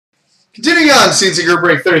Continuing on, CNC Group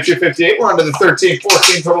Break 3258. We're on to the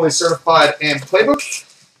 13-14 totally certified and playbook.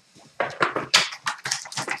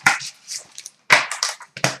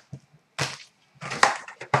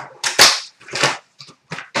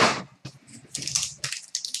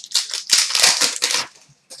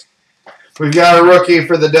 We've got a rookie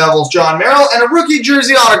for the Devils, John Merrill, and a rookie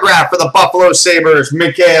jersey autograph for the Buffalo Sabres,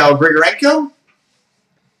 Mikhail Grigorenko.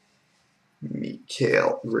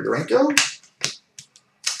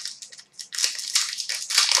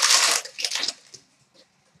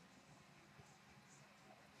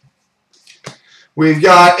 We've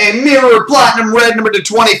got a mirror platinum red number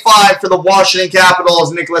 /25 for the Washington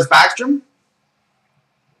Capitals, Nicholas Backstrom.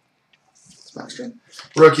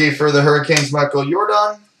 Rookie for the Hurricanes, Michael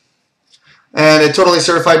Jordan. And a totally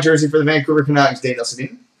certified jersey for the Vancouver Canucks, Daniel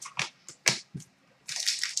Sedin.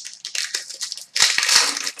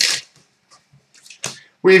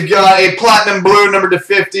 We've got a platinum blue number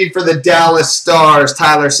 /50 for the Dallas Stars,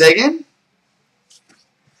 Tyler Seguin.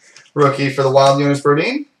 Rookie for the Wild, Jonas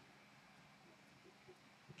Brodin.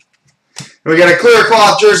 And we got a clear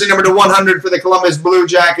cloth jersey number /100 for the Columbus Blue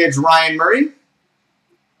Jackets, Ryan Murray.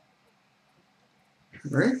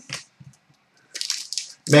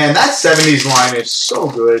 Man, that 70s line is so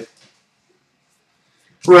good.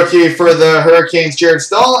 Rookie for the Hurricanes, Jared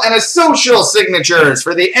Stahl. And a social signatures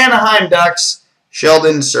for the Anaheim Ducks,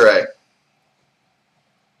 Sheldon Surrey.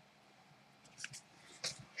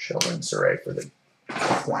 Sheldon Surrey for the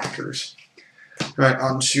Quackers. All right,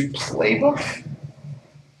 on to Playbook.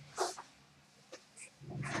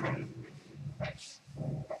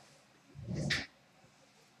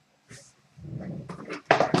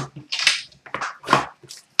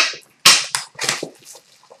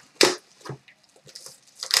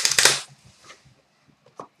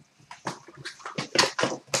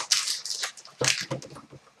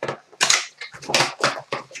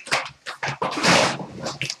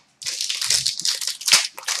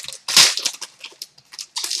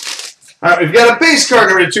 All right, we've got a base card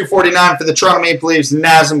number /249 for the Toronto Maple Leafs,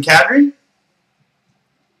 Nazem Kadri.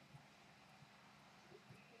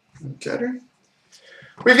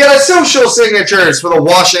 We've got a social signatures for the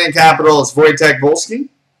Washington Capitals, Wojtek Wolski.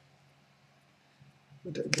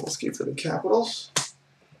 For the Capitals.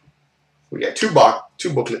 We got two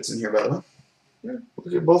booklets in here, by the way.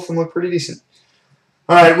 Yeah, both of them look pretty decent.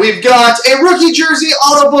 All right, we've got a rookie jersey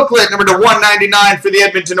auto booklet number /199 for the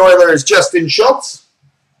Edmonton Oilers, Justin Schultz.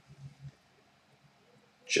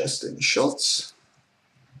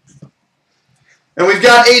 And we've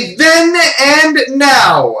got a then and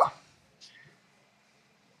now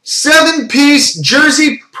 7-piece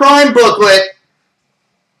jersey prime booklet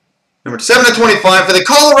number 7/25 for the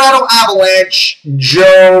Colorado Avalanche,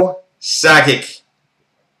 Joe Sakic.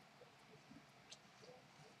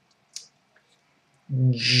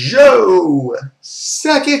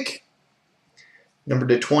 Number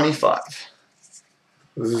 /25.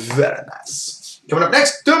 Very nice. Coming up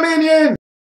next, Dominion.